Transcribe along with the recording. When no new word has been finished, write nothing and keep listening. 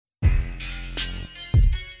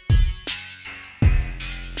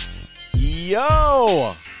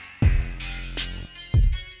Yo!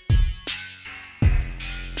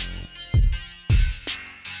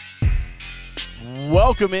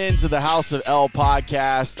 Welcome into the House of L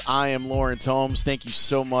podcast. I am Lawrence Holmes. Thank you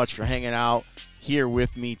so much for hanging out here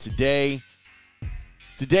with me today.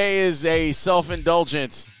 Today is a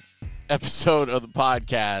self-indulgent episode of the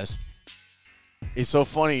podcast. It's so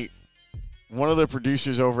funny. One of the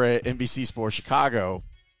producers over at NBC Sports Chicago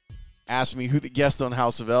asked me who the guest on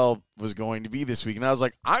House of L was going to be this week. And I was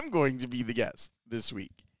like, I'm going to be the guest this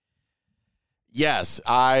week. Yes,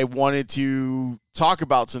 I wanted to talk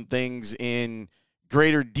about some things in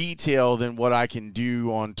greater detail than what I can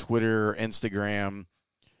do on Twitter, Instagram,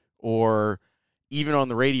 or even on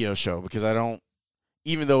the radio show, because I don't,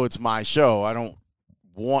 even though it's my show, I don't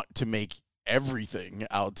want to make everything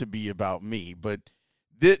out to be about me. But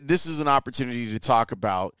this is an opportunity to talk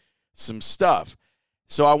about some stuff.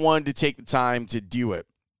 So I wanted to take the time to do it.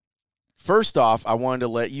 First off, I wanted to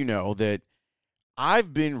let you know that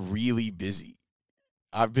I've been really busy.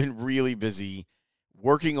 I've been really busy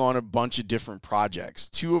working on a bunch of different projects.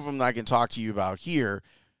 Two of them that I can talk to you about here.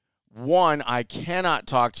 One I cannot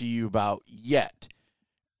talk to you about yet.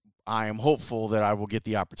 I am hopeful that I will get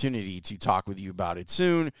the opportunity to talk with you about it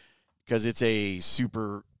soon, because it's a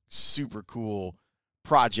super, super cool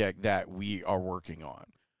project that we are working on.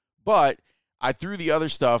 But I threw the other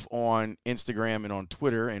stuff on Instagram and on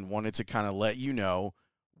Twitter and wanted to kind of let you know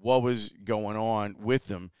what was going on with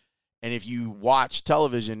them. And if you watch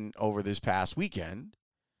television over this past weekend,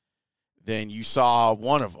 then you saw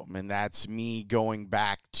one of them, and that's me going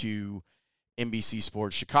back to NBC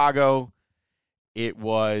Sports Chicago. It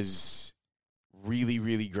was really,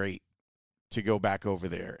 really great to go back over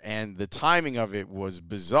there, and the timing of it was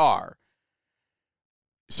bizarre.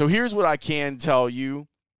 So here's what I can tell you.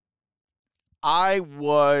 I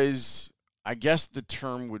was, I guess the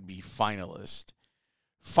term would be finalist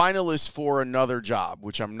for another job,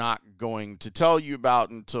 which I'm not going to tell you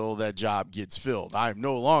about until that job gets filled. I'm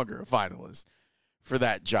no longer a finalist for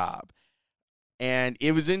that job. And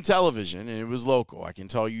it was in television, and it was local. I can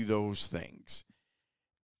tell you those things.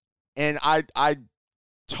 And I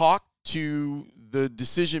talked to the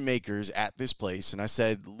decision makers at this place, and I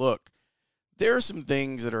said, look, there are some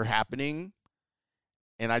things that are happening,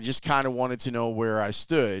 and I just kind of wanted to know where I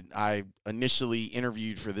stood. I initially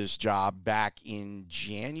interviewed for this job back in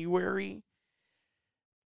January.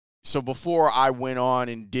 So before I went on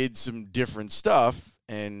and did some different stuff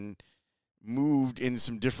and moved in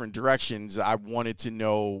some different directions, I wanted to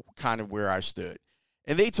know kind of where I stood.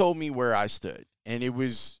 And they told me where I stood. And it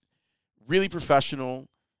was really professional,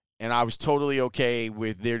 and I was totally okay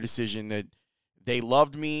with their decision that they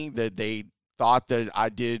loved me, that they thought that I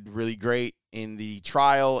did really great in the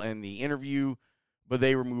trial and the interview, but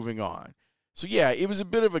they were moving on. So yeah, it was a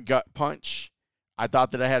bit of a gut punch. I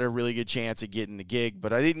thought that I had a really good chance at getting the gig,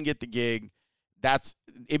 but I didn't get the gig.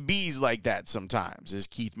 It bees like that sometimes, as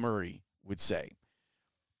Keith Murray would say.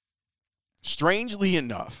 Strangely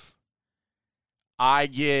enough, I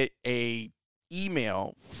get a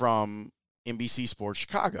email from NBC Sports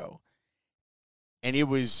Chicago, and it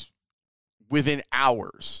was within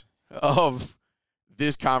hours of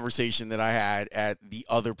this conversation that I had at the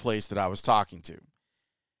other place that I was talking to.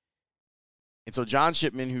 And so John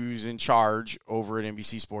Shipman, who's in charge over at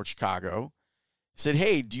NBC Sports Chicago, said,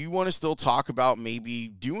 hey, do you want to still talk about maybe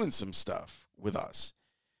doing some stuff with us?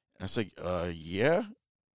 And I was like, yeah.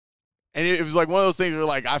 And it was like one of those things where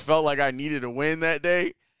like I felt like I needed a win that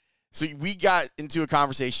day. So we got into a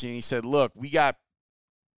conversation, and he said, look, we got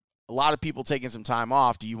a lot of people taking some time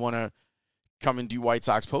off. Do you want to come and do White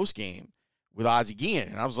Sox postgame with Ozzie Guillen?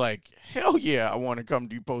 And I was like, hell yeah, I want to come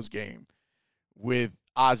do postgame with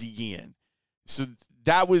Ozzie Guillen. So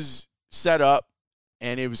that was set up,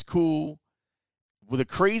 and it was cool. Well, the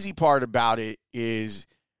crazy part about it is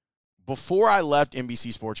before I left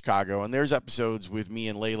NBC Sports Chicago, and there's episodes with me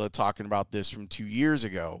and Layla talking about this from 2 years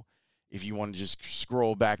ago, if you want to just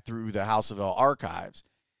scroll back through the House of L archives,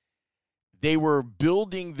 they were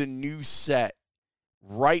building the new set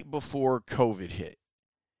right before COVID hit.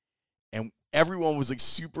 And everyone was like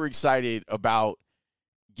super excited about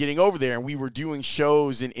getting over there. And we were doing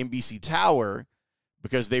shows in NBC Tower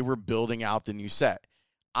because they were building out the new set.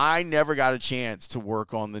 I never got a chance to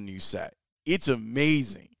work on the new set. It's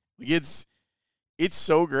amazing. It's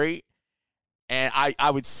so great. And I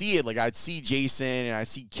would see it, like I'd see Jason and I'd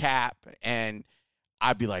see Cap, and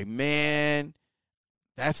I'd be like, man,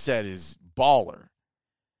 that set is baller.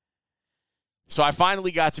 So I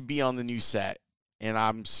finally got to be on the new set, and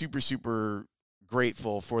I'm super, super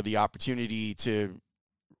grateful for the opportunity to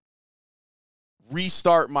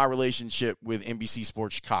restart my relationship with NBC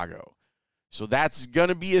Sports Chicago. So that's going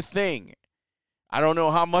to be a thing. I don't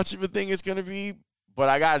know how much of a thing it's going to be, but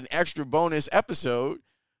I got an extra bonus episode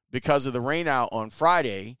because of the rain out on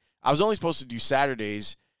Friday. I was only supposed to do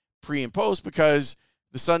Saturdays pre and post because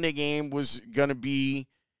the Sunday game was going to be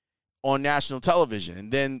on national television.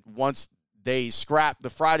 And then once they scrapped the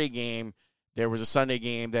Friday game, there was a Sunday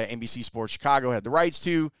game that NBC Sports Chicago had the rights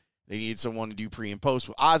to. They needed someone to do pre and post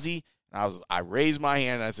with Ozzy. And I raised my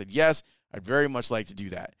hand and I said, yes, I'd very much like to do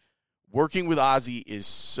that. Working with Ozzy is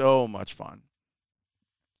so much fun.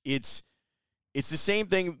 It's the same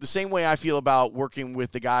thing, the same way I feel about working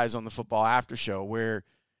with the guys on the Football After Show, where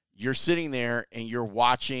you're sitting there and you're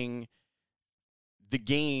watching the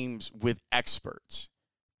games with experts,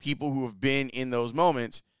 people who have been in those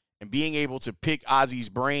moments, and being able to pick Ozzy's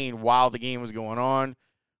brain while the game was going on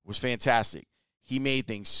was fantastic. He made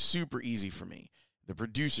things super easy for me. The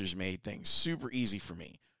producers made things super easy for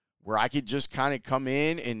me, where I could just kind of come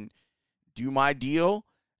in and do my deal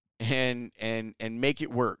and make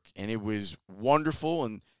it work. And it was wonderful.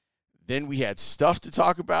 And then we had stuff to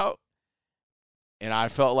talk about. And I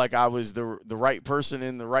felt like I was the right person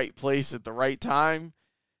in the right place at the right time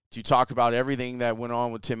to talk about everything that went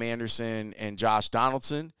on with Tim Anderson and Josh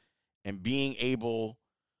Donaldson, and being able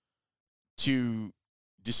to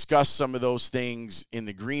discuss some of those things in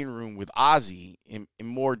the green room with Ozzy in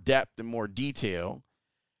more depth and more detail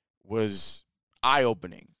was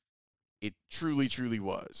eye-opening. It truly, truly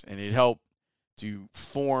was. And it helped to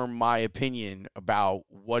form my opinion about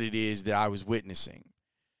what it is that I was witnessing.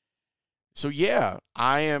 So, yeah,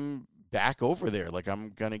 I am back over there. Like,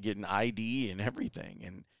 I'm going to get an ID and everything.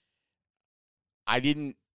 And I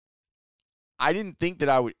didn't think that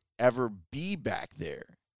I would ever be back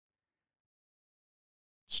there.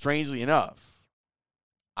 Strangely enough,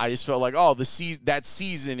 I just felt like, oh, that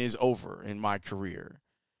season is over in my career.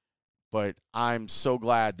 But I'm so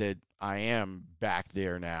glad that I am back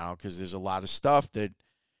there now, because there's a lot of stuff that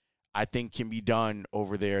I think can be done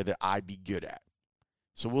over there that I'd be good at.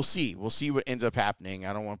 So we'll see. We'll see what ends up happening.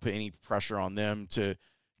 I don't want to put any pressure on them to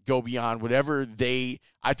go beyond whatever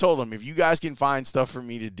I told them, if you guys can find stuff for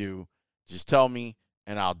me to do, just tell me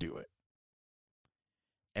and I'll do it.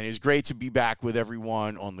 And it's great to be back with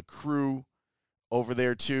everyone on the crew over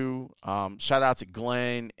there too. Shout out to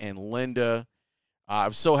Glenn and Linda.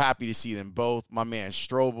 I'm so happy to see them both. My man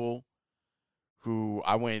Strobel, who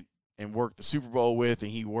I went and worked the Super Bowl with,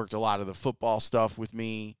 and he worked a lot of the football stuff with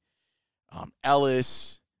me.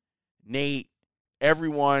 Ellis, Nate,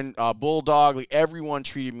 everyone, Bulldog, like everyone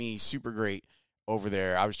treated me super great over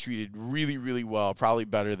there. I was treated really, really well, probably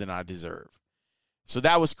better than I deserve. So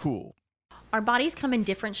that was cool. Our bodies come in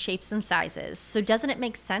different shapes and sizes, so doesn't it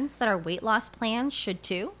make sense that our weight loss plans should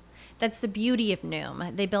too? That's the beauty of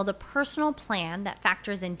Noom. They build a personal plan that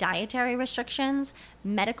factors in dietary restrictions,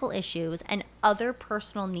 medical issues, and other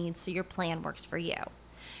personal needs so your plan works for you.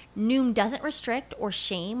 Noom doesn't restrict or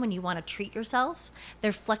shame when you want to treat yourself.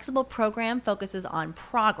 Their flexible program focuses on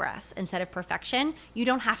progress instead of perfection. You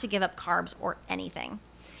don't have to give up carbs or anything.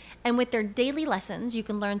 And with their daily lessons, you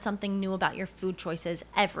can learn something new about your food choices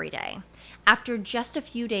every day. After just a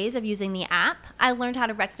few days of using the app, I learned how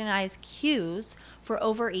to recognize cues for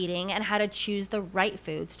overeating and how to choose the right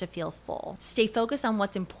foods to feel full. Stay focused on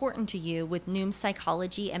what's important to you with Noom's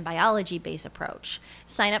psychology and biology-based approach.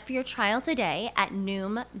 Sign up for your trial today at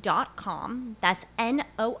Noom.com. That's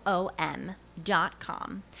Noom.com.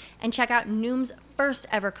 And check out Noom's first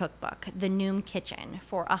ever cookbook, The Noom Kitchen,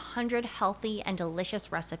 for 100 healthy and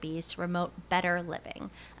delicious recipes to promote better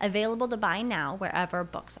living. Available to buy now wherever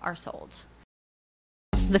books are sold.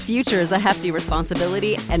 The future is a hefty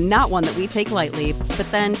responsibility and not one that we take lightly. But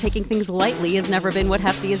then taking things lightly has never been what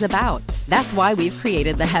Hefty is about. That's why we've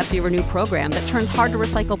created the Hefty Renew program that turns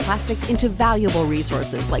hard-to-recycle plastics into valuable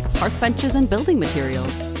resources like park benches and building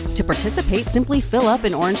materials. To participate, simply fill up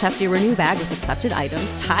an orange Hefty Renew bag with accepted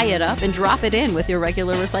items, tie it up, and drop it in with your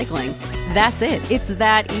regular recycling. That's it. It's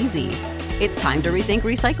that easy. It's time to rethink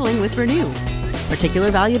recycling with Renew. Particular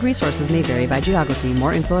valued resources may vary by geography.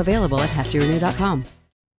 More info available at heftyrenew.com.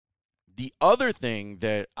 The other thing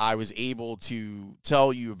that I was able to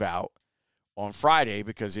tell you about on Friday,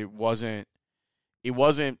 because it wasn't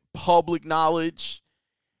public knowledge,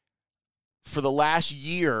 for the last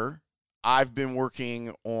year, I've been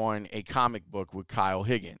working on a comic book with Kyle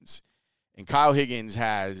Higgins. And Kyle Higgins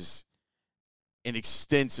has an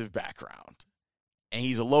extensive background. And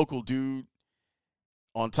he's a local dude.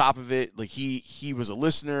 On top of it, like he was a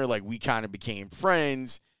listener, like we kind of became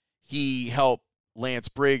friends. He helped Lance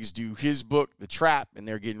Briggs do his book, The Trap, and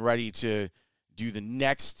they're getting ready to do the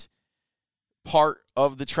next part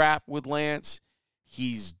of The Trap with Lance.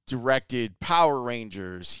 He's directed Power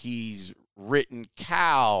Rangers. He's written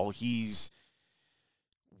Cal. He's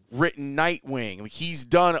written Nightwing. Like, he's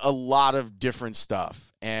done a lot of different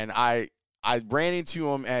stuff. And I ran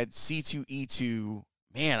into him at C2E2.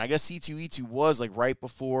 Man, I guess C2E2 was like right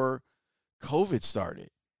before COVID started.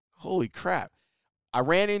 Holy crap. I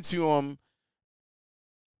ran into him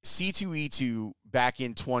C2E2 back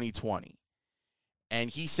in 2020. And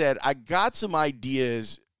he said, I got some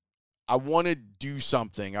ideas. I want to do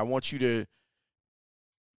something. I want you to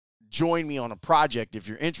join me on a project if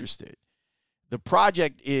you're interested. The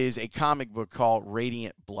project is a comic book called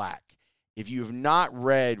Radiant Black. If you have not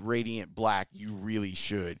read Radiant Black, you really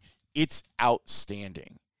should. It's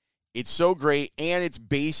outstanding. It's so great, and it's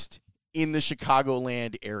based in the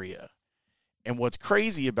Chicagoland area. And what's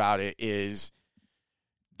crazy about it is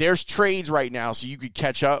there's trades right now, so you could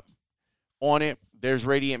catch up on it. There's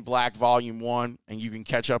Radiant Black Volume 1, and you can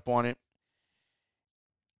catch up on it.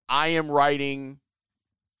 I am writing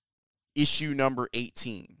issue number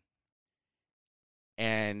 18.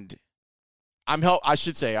 And I'm not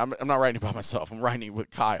writing it by myself. I'm writing it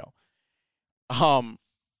with Kyle. I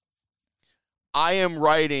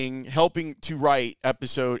am helping to write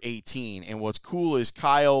episode 18. And what's cool is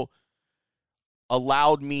Kyle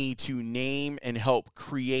allowed me to name and help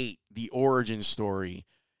create the origin story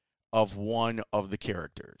of one of the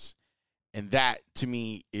characters. And that, to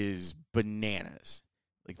me, is bananas.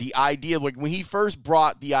 Like, the idea, like, when he first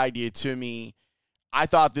brought the idea to me, I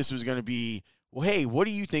thought this was going to be, well, hey, what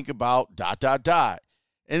do you think about ...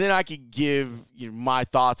 And then I could give my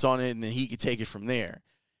thoughts on it, and then he could take it from there.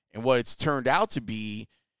 And what it's turned out to be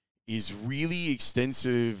is really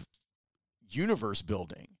extensive universe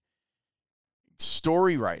building,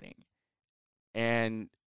 story writing. And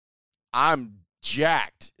I'm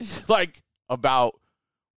jacked about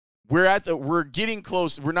we're getting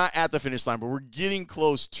close. We're not at the finish line, but we're getting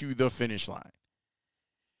close to the finish line.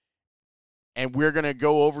 And we're going to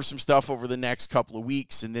go over some stuff over the next couple of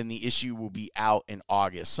weeks, and then the issue will be out in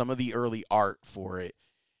August. Some of the early art for it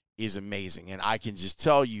is amazing. And I can just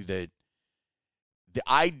tell you that the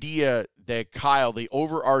idea that Kyle, the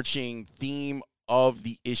overarching theme of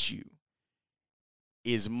the issue,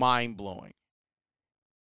 is mind-blowing.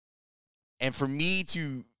 And for me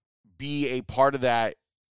to be a part of that,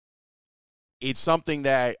 it's something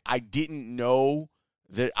that I didn't know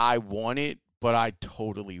that I wanted, but I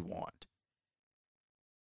totally want.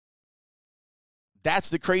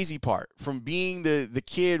 That's the crazy part. From being the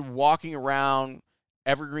kid walking around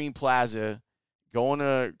Evergreen Plaza, going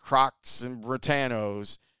to Crocs and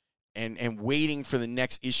Britannios, and waiting for the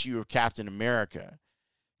next issue of Captain America,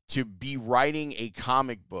 to be writing a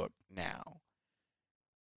comic book now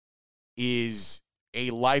is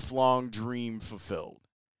a lifelong dream fulfilled.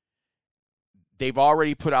 They've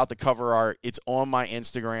already put out the cover art. It's on my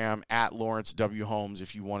Instagram, at Lawrence W. Holmes,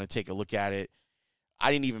 if you want to take a look at it.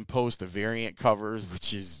 I didn't even post the variant covers,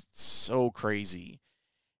 which is so crazy.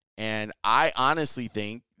 And I honestly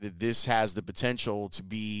think that this has the potential to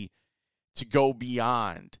go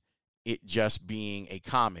beyond it just being a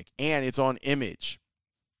comic. And it's on Image.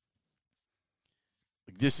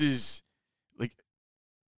 This is,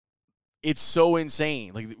 it's so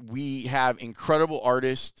insane. We have incredible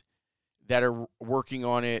artists that are working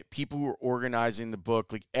on it, people who are organizing the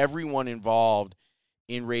book. Everyone involved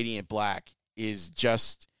in Radiant Black is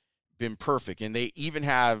just been perfect. And they even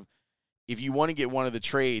have, if you want to get one of the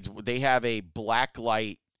trades, they have a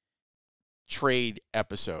Blacklight trade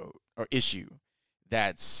episode or issue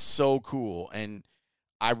that's so cool. And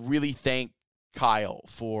I really thank Kyle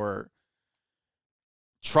for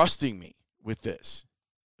trusting me with this.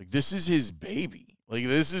 This is his baby.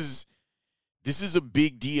 This is a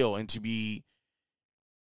big deal. And to be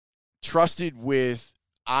trusted with,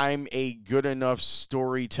 I'm a good enough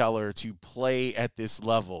storyteller to play at this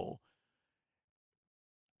level.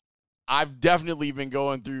 I've definitely been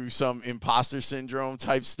going through some imposter syndrome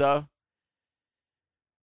type stuff.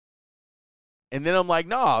 And then I'm like,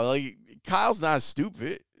 no, Kyle's not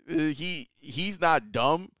stupid. He's not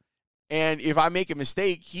dumb. And if I make a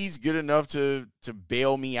mistake, he's good enough to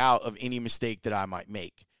bail me out of any mistake that I might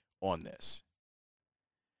make on this.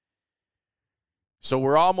 So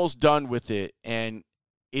we're almost done with it. And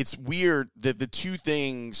it's weird that the two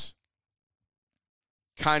things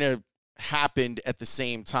kind of happened at the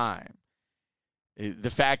same time. The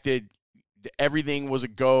fact that everything was a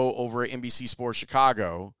go over at NBC Sports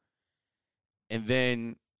Chicago, and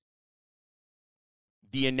then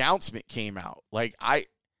the announcement came out.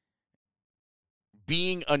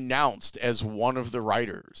 Being announced as one of the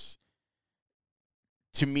writers,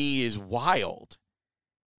 to me, is wild.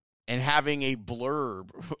 And having a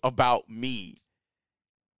blurb about me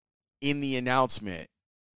in the announcement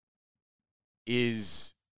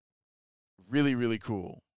is really, really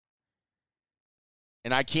cool.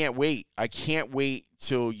 And I can't wait. I can't wait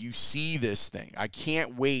till you see this thing. I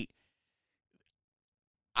can't wait.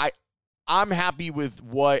 I'm happy with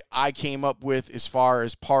what I came up with as far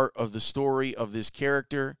as part of the story of this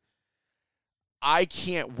character. I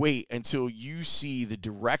can't wait until you see the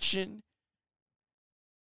direction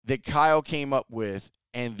that Kyle came up with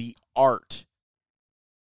and the art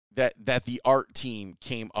that the art team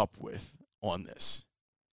came up with on this.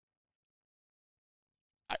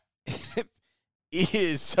 It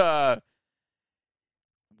is,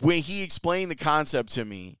 when he explained the concept to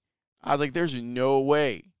me, I was like, there's no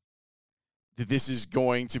way that this is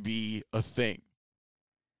going to be a thing.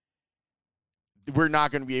 We're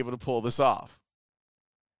not going to be able to pull this off.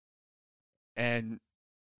 And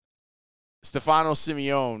Stefano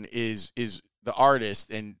Simeone is the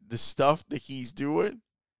artist, and the stuff that he's doing,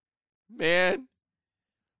 man,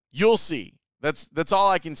 you'll see. That's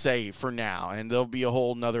all I can say for now. And there'll be a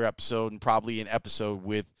whole nother episode, and probably an episode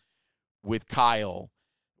with Kyle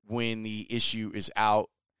when the issue is out.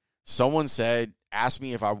 Someone asked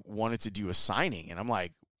me if I wanted to do a signing, and I'm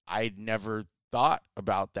like, I'd never thought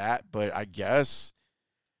about that, but I guess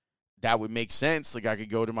that would make sense. Like, I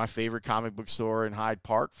could go to my favorite comic book store in Hyde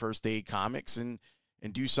Park, First Aid Comics, and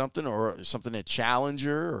do something, or something at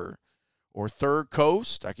Challenger or Third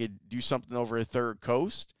Coast. I could do something over at Third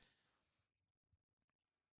Coast.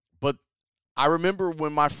 But I remember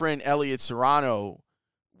when my friend Elliot Serrano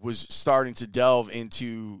was starting to delve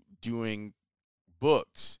into doing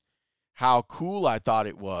books, how cool I thought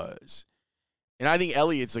it was. And I think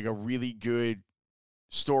Elliot's like a really good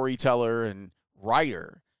storyteller and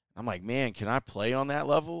writer. I'm like, man, can I play on that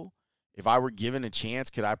level? If I were given a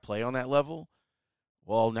chance, could I play on that level?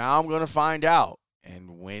 Well, now I'm going to find out.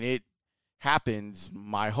 And when it happens,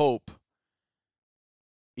 my hope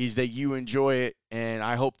is that you enjoy it, and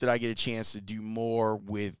I hope that I get a chance to do more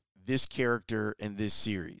with this character and this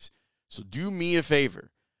series. So do me a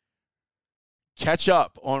favor. Catch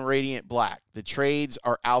up on Radiant Black. The trades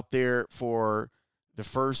are out there for the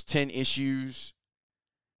first 10 issues.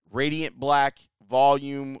 Radiant Black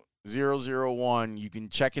Volume 001. You can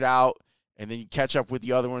check it out, and then you catch up with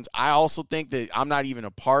the other ones. I also think that I'm not even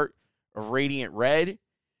a part of Radiant Red.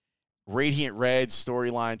 Radiant Red's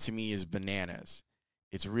storyline to me is bananas.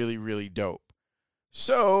 It's really, really dope.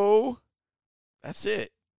 So that's it.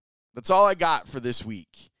 That's all I got for this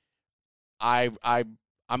week. I'm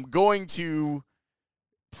going to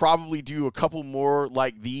probably do a couple more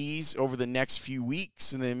like these over the next few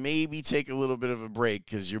weeks, and then maybe take a little bit of a break,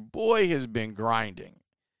 because your boy has been grinding.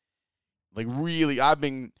 Like, really, I've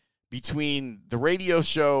been between the radio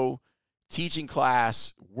show, teaching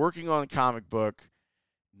class, working on a comic book,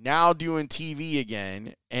 now doing TV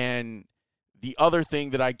again, and the other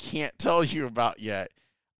thing that I can't tell you about yet.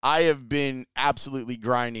 I have been absolutely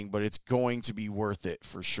grinding, but it's going to be worth it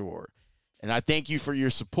for sure. And I thank you for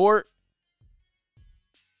your support.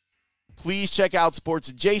 Please check out Sports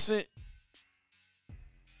Adjacent.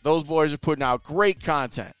 Those boys are putting out great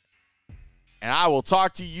content. And I will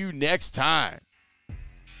talk to you next time.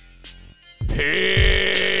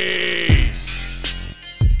 Peace.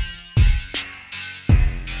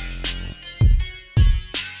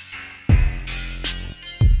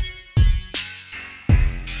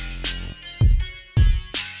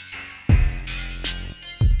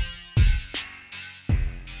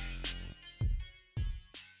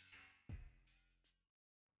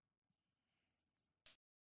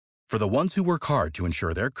 For the ones who work hard to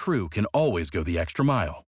ensure their crew can always go the extra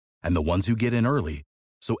mile, and the ones who get in early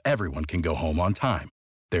so everyone can go home on time,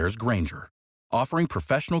 there's Grainger, offering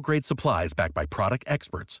professional-grade supplies backed by product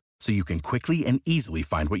experts so you can quickly and easily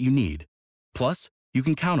find what you need. Plus, you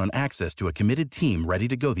can count on access to a committed team ready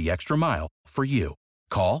to go the extra mile for you.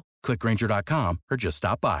 Call, click Grainger.com, or just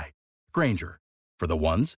stop by. Grainger, for the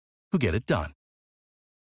ones who get it done.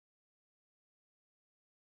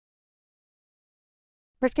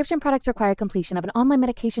 Prescription products require completion of an online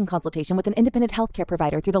medication consultation with an independent healthcare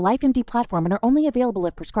provider through the LifeMD platform and are only available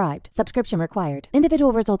if prescribed. Subscription required.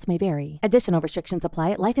 Individual results may vary. Additional restrictions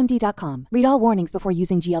apply at lifemd.com. Read all warnings before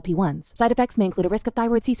using GLP-1s. Side effects may include a risk of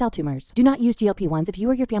thyroid C-cell tumors. Do not use GLP-1s if you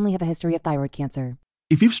or your family have a history of thyroid cancer.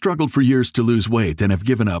 If you've struggled for years to lose weight and have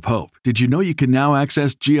given up hope, did you know you can now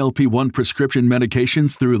access GLP-1 prescription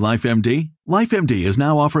medications through LifeMD? LifeMD is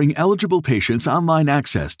now offering eligible patients online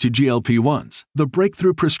access to GLP-1s, the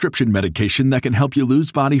breakthrough prescription medication that can help you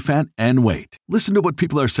lose body fat and weight. Listen to what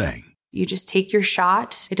people are saying. You just take your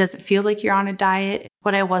shot. It doesn't feel like you're on a diet.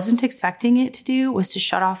 What I wasn't expecting it to do was to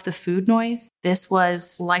shut off the food noise. This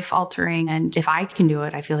was life-altering, and if I can do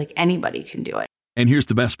it, I feel like anybody can do it. And here's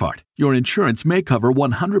the best part. Your insurance may cover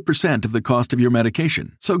 100% of the cost of your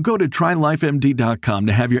medication. So go to TryLifeMD.com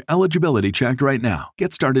to have your eligibility checked right now.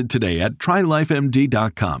 Get started today at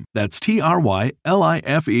TryLifeMD.com. That's TryLifeMD.com.